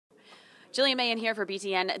Jillian Mahen here for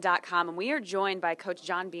BTN.com, and we are joined by Coach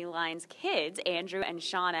John Beilein's kids, Andrew and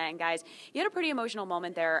Seana. And guys, you had a pretty emotional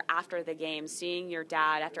moment there after the game, seeing your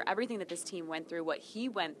dad, after everything that this team went through, what he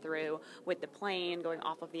went through with the plane going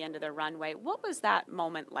off of the end of the runway. What was that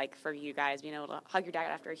moment like for you guys, being able to hug your dad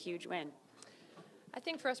after a huge win? I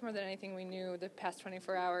think for us, more than anything, we knew the past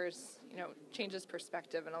 24 hours, changes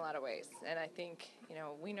perspective in a lot of ways. And I think,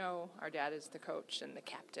 we know our dad is the coach and the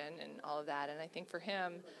captain and all of that. And I think for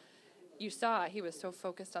him, you saw he was so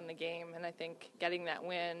focused on the game. And I think getting that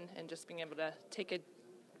win and just being able to take a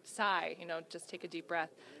sigh, just take a deep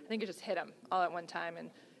breath, I think it just hit him all at one time.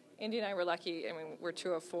 And Andy and I were lucky. I mean, we're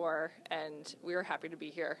 2 of 4, and we were happy to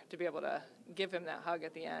be here to be able to give him that hug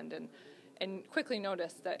at the end. And quickly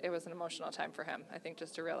noticed that it was an emotional time for him. I think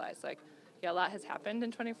just to realize, a lot has happened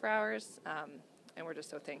in 24 hours, and we're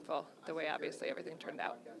just so thankful the way, obviously, everything turned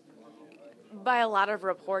out. By a lot of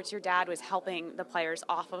reports, your dad was helping the players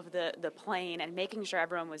off of the plane and making sure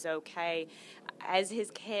everyone was okay. As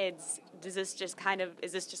his kids, is this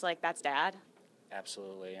just like, that's Dad?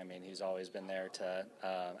 Absolutely. I mean, he's always been there to,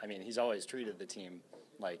 he's always treated the team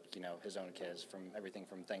like, his own kids, from everything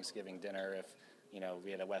from Thanksgiving dinner, if,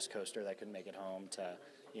 we had a West Coaster that couldn't make it home, to,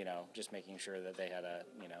 just making sure that they had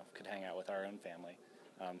could hang out with our own family.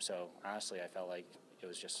 So honestly, I felt like it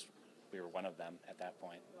was just, we were one of them at that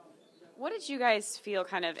point. What did you guys feel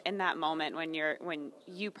kind of in that moment when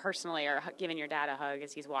you personally are giving your dad a hug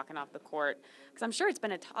as he's walking off the court? Because I'm sure it's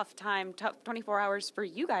been a tough 24 hours for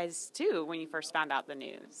you guys too when you first found out the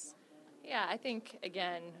news. Yeah, I think,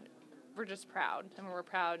 again, we're just proud. And we're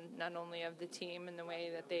proud not only of the team and the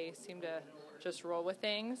way that they seem to just roll with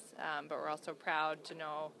things, but we're also proud to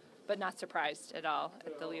know, but not surprised at all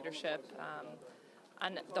at the leadership,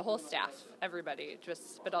 on the whole staff, everybody,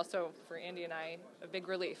 but also for Andy and I, a big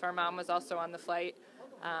relief. Our mom was also on the flight,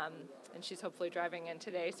 and she's hopefully driving in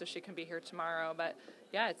today so she can be here tomorrow. But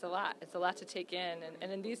yeah, it's a lot. It's a lot to take in.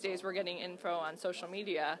 And in these days, we're getting info on social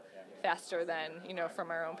media faster than, from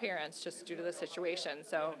our own parents, just due to the situation.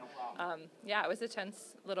 So, it was a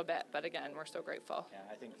tense little bit, but again, we're so grateful. Yeah,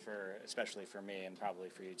 I think especially for me and probably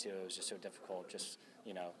for you too, it was just so difficult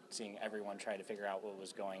seeing everyone try to figure out what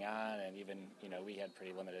was going on, and even, we had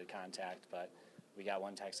pretty limited contact, but we got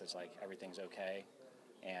one text that's like, everything's okay.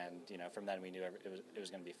 And, from then we knew it was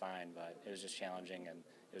going to be fine, but it was just challenging, and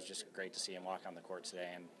it was just great to see him walk on the court today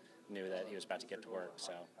and knew that he was about to get to work.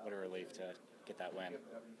 So what a relief to get that win.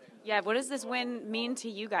 Yeah, what does this win mean to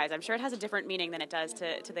you guys? I'm sure it has a different meaning than it does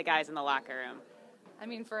to the guys in the locker room. I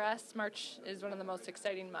mean, for us, March is one of the most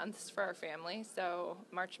exciting months for our family. So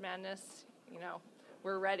March Madness,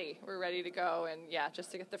 we're ready. We're ready to go. And,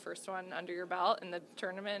 just to get the first one under your belt in the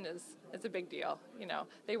tournament is a big deal.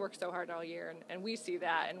 They work so hard all year, and we see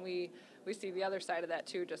that. And we see the other side of that,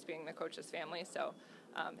 too, just being the coach's family. So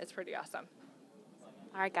it's pretty awesome.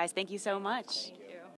 All right, guys, thank you so much.